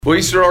Well,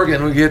 Eastern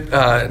Oregon, we get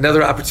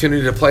another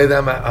opportunity to play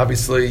them.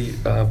 Obviously,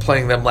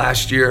 playing them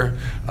last year,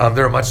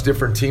 they're a much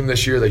different team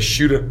this year. They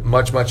shoot it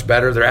much, much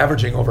better. They're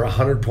averaging over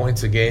 100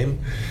 points a game,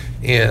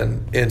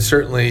 and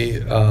certainly,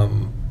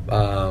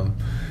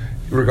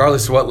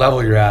 regardless of what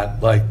level you're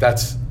at, like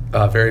that's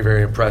very,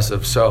 very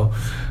impressive. So.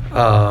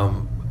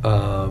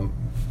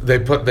 They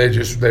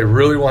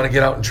really want to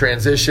get out in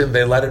transition.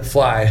 They let it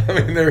fly.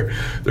 I mean, they're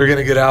going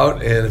to get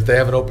out, and if they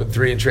have an open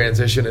three in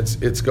transition,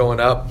 it's going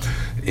up.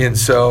 And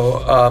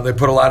so they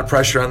put a lot of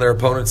pressure on their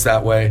opponents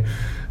that way.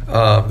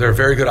 They're a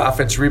very good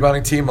offensive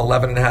rebounding team,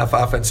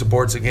 11.5 offensive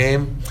boards a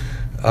game,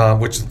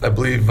 which I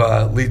believe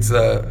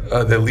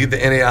they lead the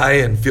NAI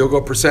in field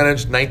goal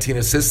percentage, 19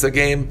 assists a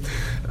game.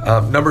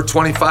 Number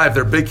 25,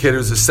 their big kid,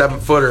 who's a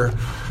 7-footer,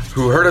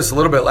 who hurt us a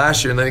little bit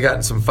last year, and then he got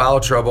in some foul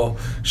trouble.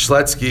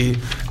 Schletsky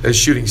is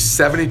shooting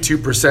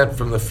 72%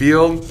 from the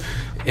field.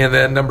 And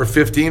then number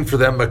 15 for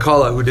them,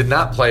 McCullough, who did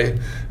not play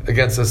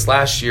against us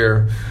last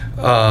year,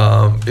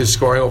 is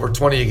scoring over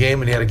 20 a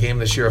game, and he had a game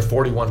this year of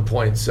 41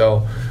 points.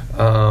 So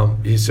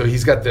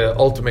he's got the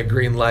ultimate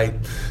green light.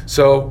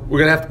 So we're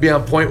going to have to be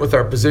on point with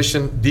our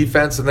position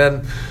defense, and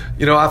then,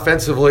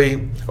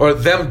 offensively, or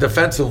them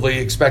defensively,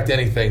 expect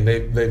anything.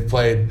 They've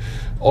played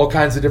all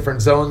kinds of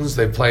different zones.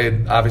 They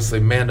played,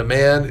 obviously,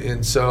 man-to-man.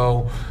 And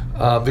so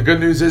the good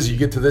news is you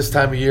get to this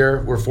time of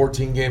year, we're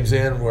 14 games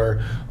in,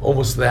 we're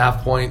almost to the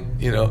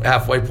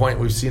halfway point.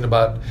 We've seen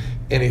about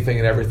anything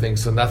and everything,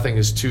 so nothing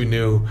is too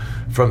new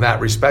from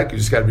that respect. You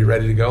just got to be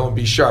ready to go and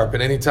be sharp.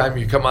 And anytime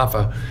you come off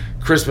a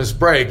Christmas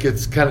break,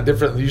 it's kind of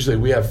different. Usually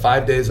we have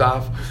 5 days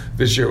off.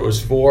 This year it was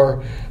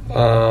 4.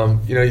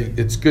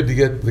 It's good to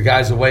get the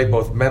guys away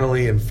both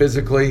mentally and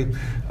physically,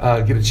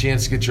 get a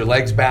chance to get your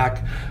legs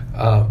back.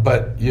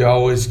 But you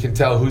always can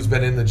tell who's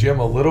been in the gym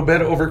a little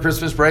bit over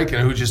Christmas break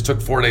and who just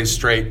took 4 days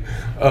straight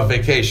of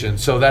vacation.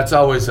 So that's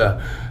always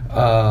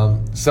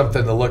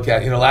something to look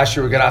at. Last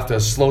year we got off to a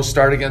slow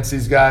start against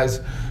these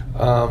guys,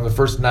 the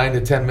first 9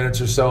 to 10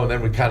 minutes or so, and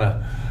then we kind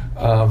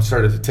of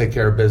started to take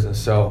care of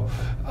business. So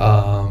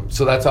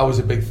that's always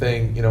a big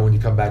thing, when you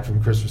come back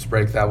from Christmas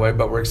break that way.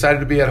 But we're excited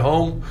to be at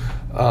home.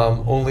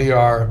 Only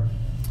our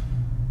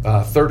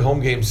third home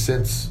game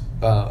since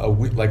a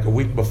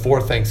week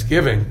before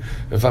Thanksgiving,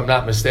 if I'm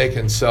not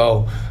mistaken.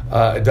 So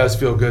it does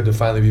feel good to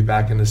finally be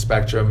back in the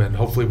Spectrum, and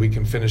hopefully we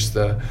can finish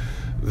the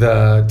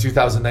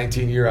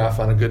 2019 year off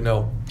on a good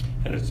note.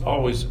 And it's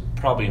always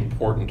probably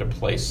important to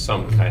play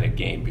some kind of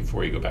game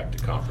before you go back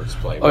to conference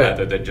play,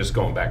 rather than just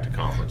going back to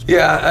conference play.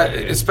 Yeah,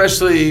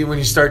 especially when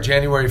you start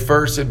January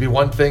 1st. It'd be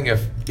one thing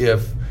if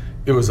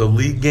it was a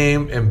league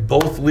game and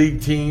both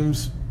league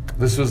teams,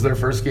 this was their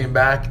first game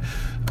back.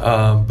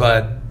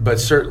 But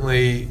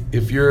certainly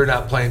if you're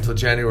not playing until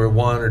January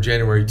 1 or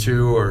January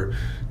 2 or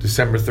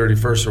December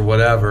 31st or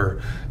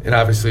whatever, and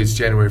obviously it's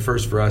January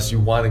 1st for us, you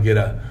want to get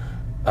a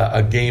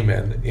game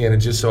in. And it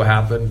just so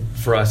happened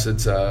for us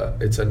it's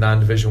a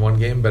non-Division I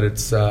game, but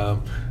it's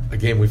a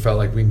game we felt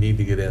like we need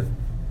to get in.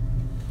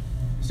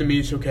 Is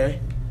Demetrius okay?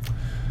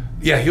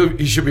 Yeah,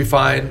 he should be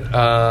fine.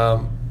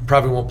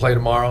 Probably won't play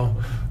tomorrow,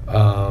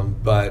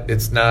 but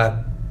it's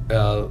not.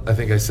 I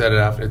think I said it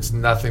after. It's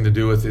nothing to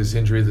do with his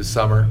injury this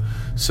summer,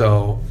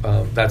 so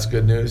that's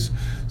good news.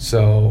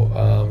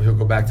 So he'll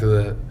go back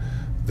to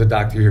the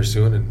doctor here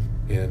soon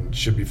and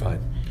should be fine.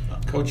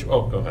 Coach,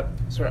 go ahead.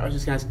 Sorry, I was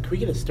just going to ask, can we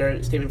get a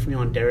statement from you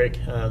on Derek,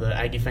 the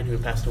Aggie fan who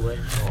passed away?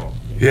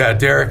 Yeah,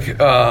 Derek,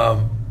 that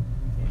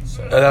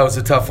was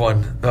a tough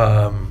one.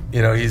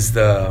 He's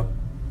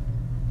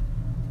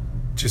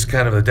just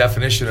kind of the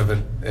definition of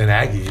an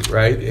Aggie,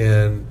 right?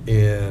 And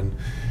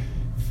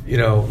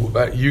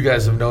you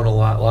guys have known a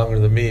lot longer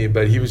than me,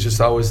 but he was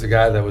just always the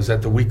guy that was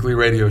at the weekly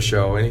radio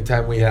show.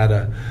 Anytime we had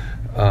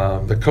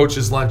the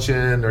coaches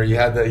luncheon, or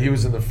he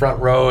was in the front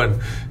row, and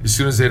as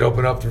soon as they'd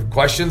open up for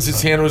questions,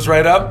 his hand was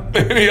right up,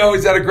 and he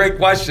always had a great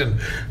question.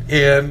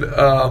 And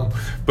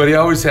but he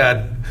always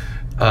had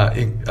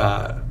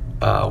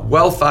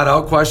well thought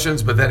out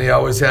questions, but then he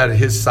always had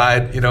his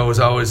side, was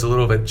always a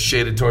little bit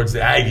shaded towards the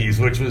Aggies,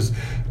 which was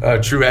a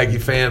true Aggie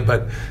fan.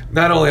 But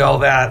not only all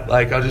that,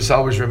 I'll just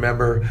always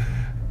remember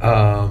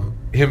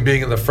him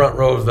being in the front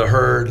row of the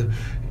herd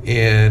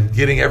and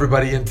getting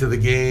everybody into the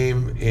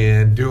game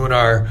and doing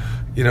our,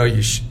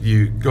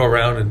 you go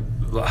around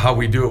and how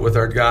we do it with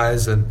our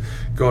guys and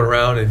going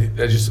around, and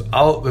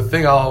the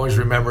thing I'll always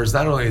remember is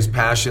not only his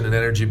passion and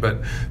energy,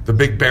 but the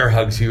big bear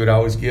hugs he would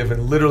always give,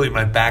 and literally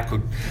my back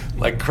would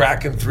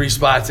crack in 3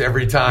 spots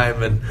every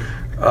time, and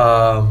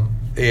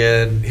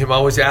him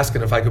always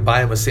asking if I could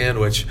buy him a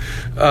sandwich,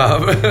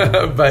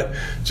 but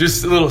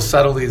just little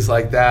subtleties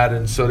like that.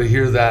 And so to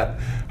hear that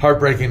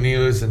heartbreaking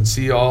news and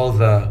see all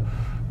the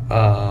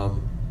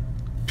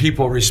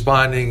people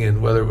responding,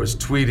 and whether it was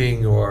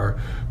tweeting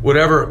or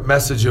whatever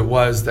message it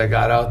was that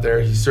got out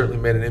there, he certainly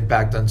made an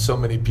impact on so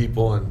many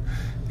people and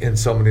in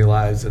so many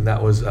lives, and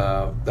that was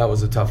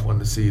a tough one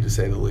to see, to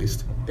say the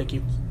least. Thank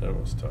you. That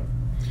was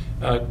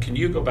tough. Can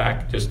you go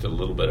back just a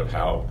little bit of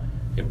how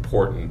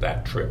important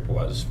that trip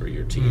was for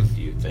your team,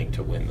 do you think,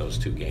 to win those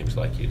 2 games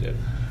like you did?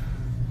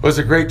 It was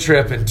a great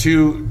trip, and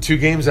two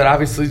games that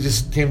obviously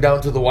just came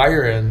down to the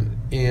wire, and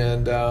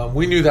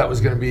we knew that was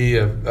going to be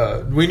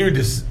we knew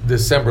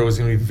December was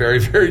going to be a very,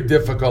 very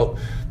difficult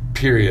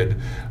period.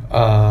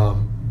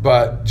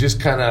 But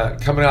just kind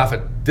of coming off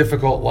a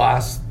difficult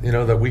loss,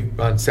 the week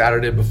on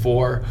Saturday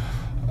before,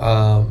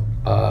 I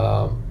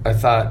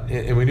thought,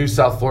 and we knew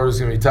South Florida was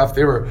going to be tough.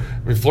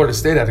 Florida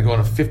State had to go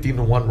on a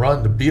 15-1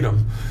 run to beat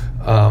them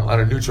on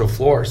a neutral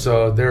floor.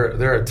 So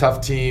they're a tough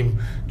team,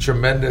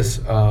 tremendous.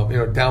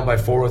 Down by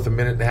 4 with a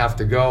minute and a half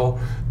to go,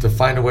 to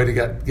find a way to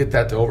get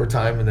that to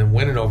overtime and then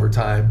win in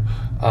overtime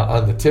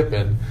on the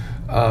tip-in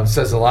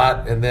says a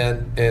lot. And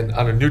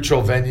on a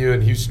neutral venue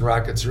in Houston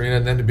Rockets Arena,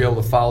 and then to be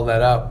able to follow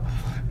that up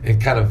and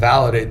kind of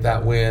validate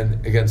that win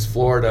against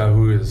Florida,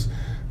 who is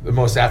the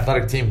most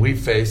athletic team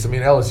we've faced. I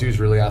mean, LSU is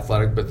really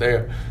athletic,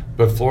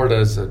 but Florida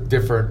is a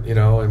different,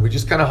 and we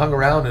just kind of hung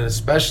around, and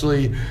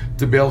especially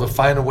to be able to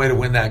find a way to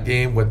win that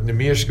game with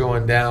Neemias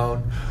going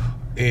down,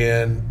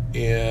 and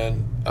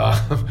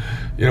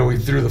we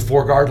threw the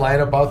 4-guard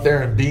lineup out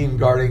there, and Bean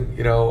guarding,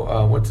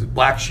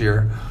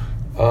 Blackshear.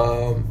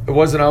 It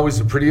wasn't always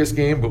the prettiest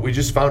game, but we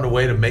just found a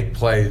way to make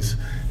plays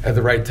at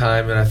the right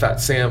time, and I thought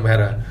Sam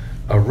had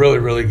a really,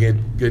 really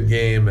good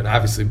game, and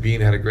obviously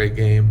Bean had a great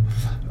game.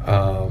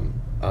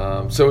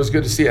 So it was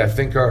good to see. I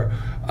think our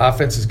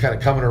offense is kind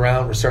of coming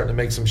around. We're starting to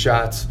make some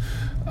shots.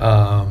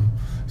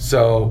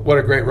 So what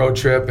a great road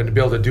trip, and to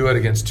be able to do it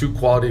against 2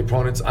 quality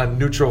opponents on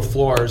neutral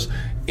floors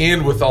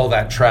and with all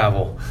that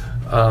travel,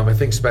 I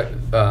think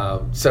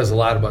says a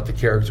lot about the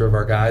character of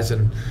our guys.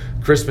 And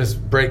Christmas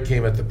break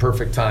came at the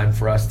perfect time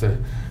for us to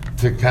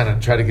kind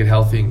of try to get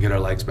healthy and get our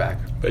legs back.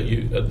 But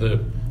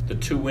the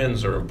 2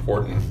 wins are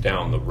important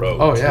down the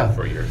road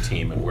for your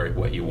team and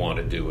what you want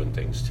to do and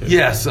things too.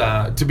 Yes,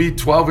 to be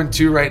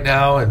 12-2 right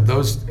now, and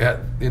those,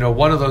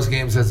 one of those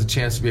games has a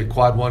chance to be a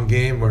quad 1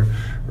 game, where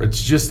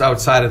it's just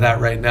outside of that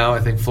right now.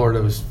 I think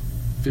Florida was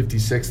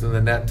 56th in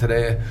the net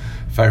today,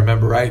 if I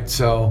remember right.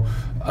 So,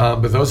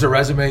 but those are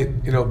resume,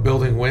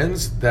 building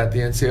wins that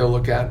the NCAA will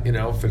look at,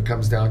 if it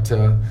comes down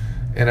to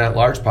an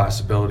at-large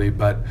possibility.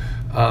 But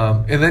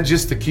and then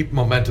just to keep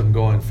momentum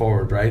going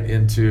forward, right,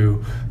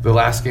 into the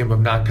last game of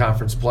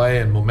non-conference play,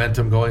 and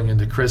momentum going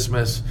into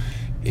Christmas.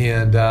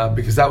 And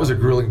because that was a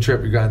grueling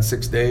trip. We've gone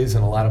 6 days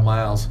and a lot of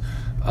miles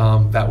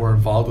that were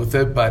involved with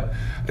it. But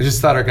I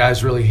just thought our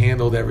guys really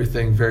handled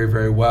everything very,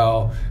 very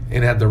well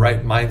and had the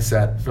right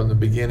mindset from the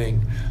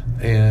beginning.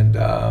 And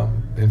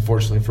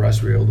fortunately for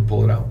us, we were able to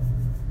pull it out.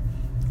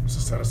 What's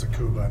the status of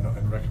Kuba?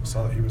 I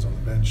saw that he was on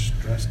the bench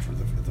dressed for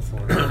the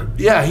Florida.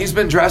 Yeah, he's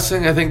been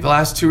dressing, I think, the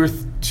last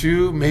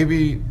two,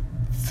 maybe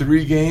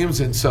 3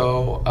 games. And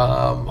so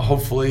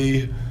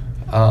hopefully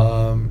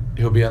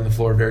he'll be on the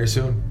floor very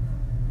soon.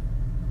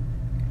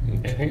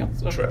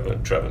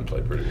 Trevin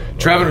played pretty well.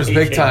 Trevin was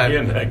big time.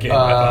 In that game.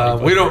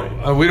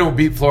 We don't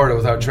beat Florida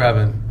without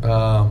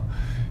Trevin.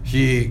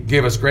 He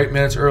gave us great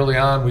minutes early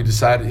on. We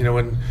decided,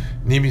 when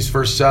Neemi's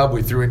first sub,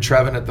 we threw in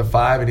Trevin at the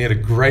 5, and he had a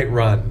great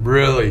run.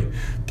 Really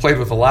played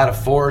with a lot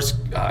of force,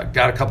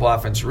 got a couple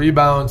offensive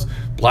rebounds,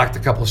 blocked a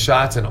couple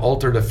shots, and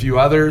altered a few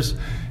others.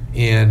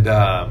 And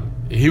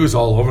he was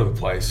all over the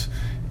place,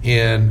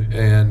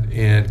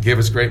 and gave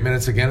us great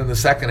minutes again in the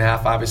second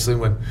half. Obviously,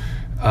 when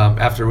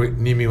after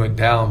Neemi went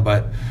down,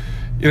 but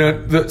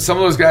some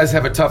of those guys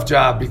have a tough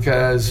job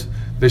because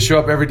they show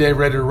up every day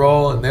ready to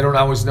roll, and they don't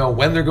always know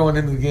when they're going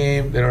into the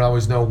game. They don't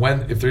always know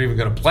if they're even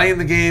going to play in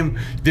the game.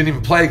 Didn't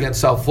even play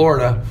against South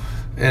Florida,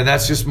 and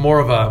that's just more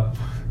of a,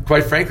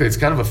 quite frankly, it's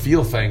kind of a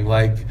feel thing.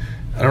 Like,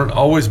 I don't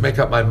always make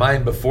up my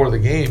mind before the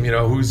game,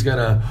 who's going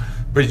to,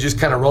 but you just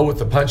kind of roll with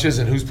the punches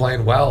and who's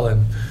playing well.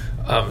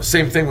 And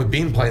same thing with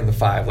Bean playing the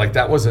 5. Like,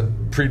 that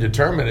wasn't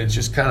predetermined. It's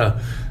just kind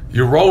of,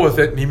 you roll with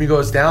it, Neemi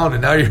goes down,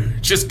 and now you're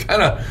just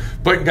kind of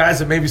putting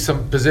guys in maybe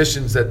some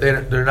positions that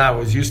they're not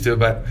always used to,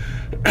 but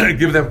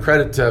give them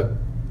credit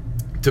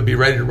to be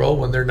ready to roll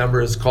when their number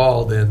is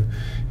called, and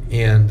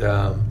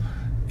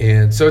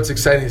so it's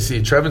exciting to see.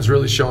 Trevin's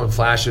really showing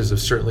flashes of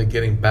certainly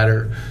getting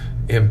better,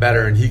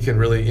 and he can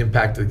really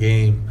impact the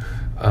game,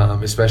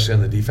 especially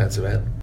on the defensive end.